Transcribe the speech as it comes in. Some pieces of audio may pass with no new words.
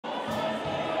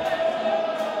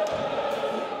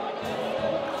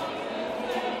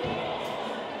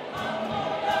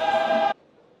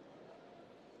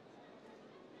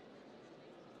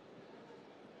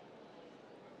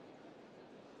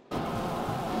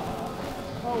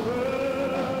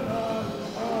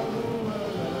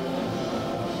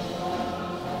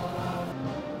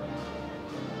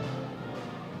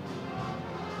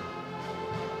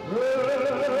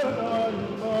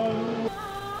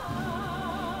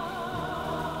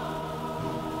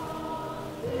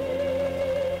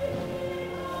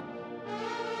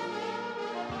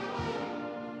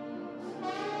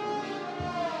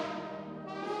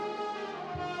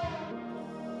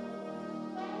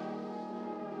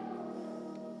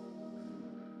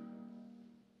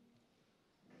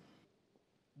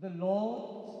The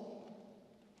Lord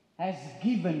has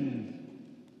given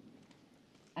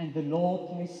and the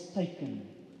Lord has taken.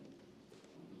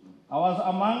 I was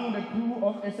among the crew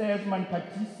of SAS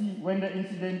Mantatisi when the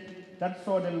incident that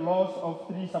saw the loss of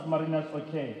 3 submariners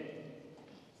occurred.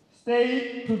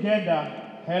 Stay together,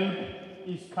 help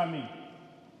is coming.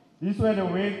 These were the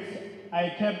words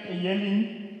I kept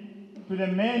yelling to the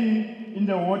men in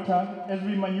the water as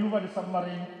we maneuvered the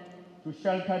submarine to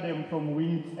shelter them from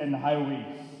winds and high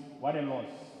waves. What a loss.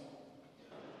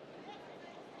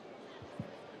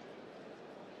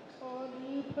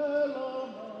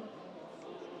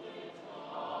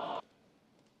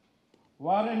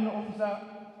 Warrant Officer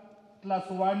Class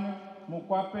 1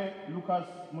 Mokwapa Lucas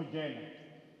Mojela.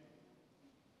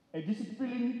 A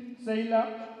disciplined sailor,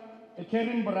 a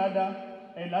caring brother,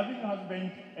 a loving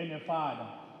husband, and a father.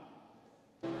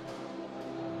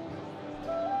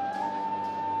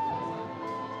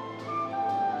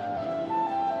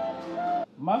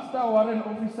 Master Warrant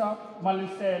Officer William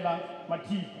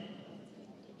Mathipa.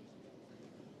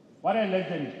 What a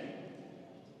legend.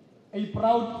 A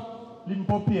proud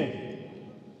Limpopian.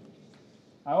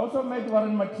 I also met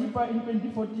Warrant Mathipa in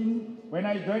 2014 when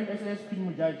I joined SAS Queen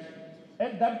Mujaj.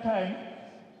 At that time,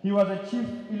 he was a chief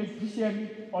electrician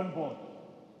on board.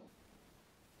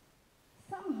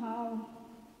 Somehow,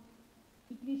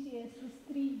 Ecclesiastes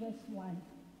 3 verse 1,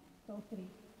 so 3.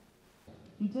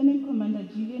 Lieutenant Commander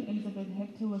Gillian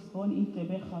Hector was born in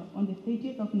Tebeja on the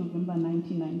 30th of November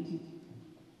 1990.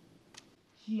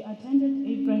 She attended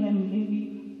Abraham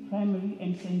Levy Primary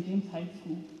and St. James High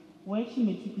School, where she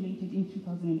matriculated in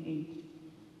 2008.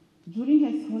 During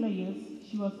her scholar years,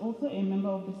 she was also a member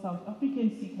of the South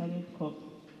African Sea Cadet Corps,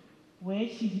 where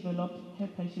she developed her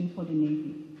passion for the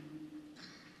Navy.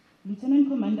 Lieutenant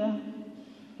Commander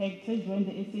Hector joined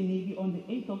the SA Navy on the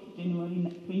 8th of January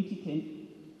 2010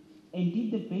 and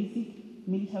did the basic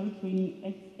military training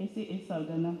at SAS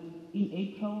Saldanha in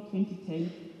April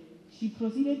 2010. She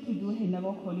proceeded to do her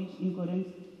naval college in Gordons.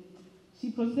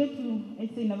 She proceeded to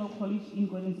SA Naval College in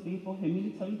Gordons Bay for her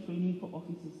military training for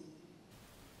officers.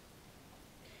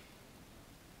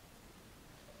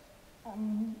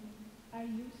 I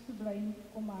used to blame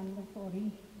Commander for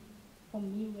me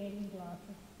wearing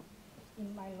glasses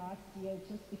in my last year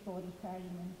just before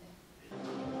retirement.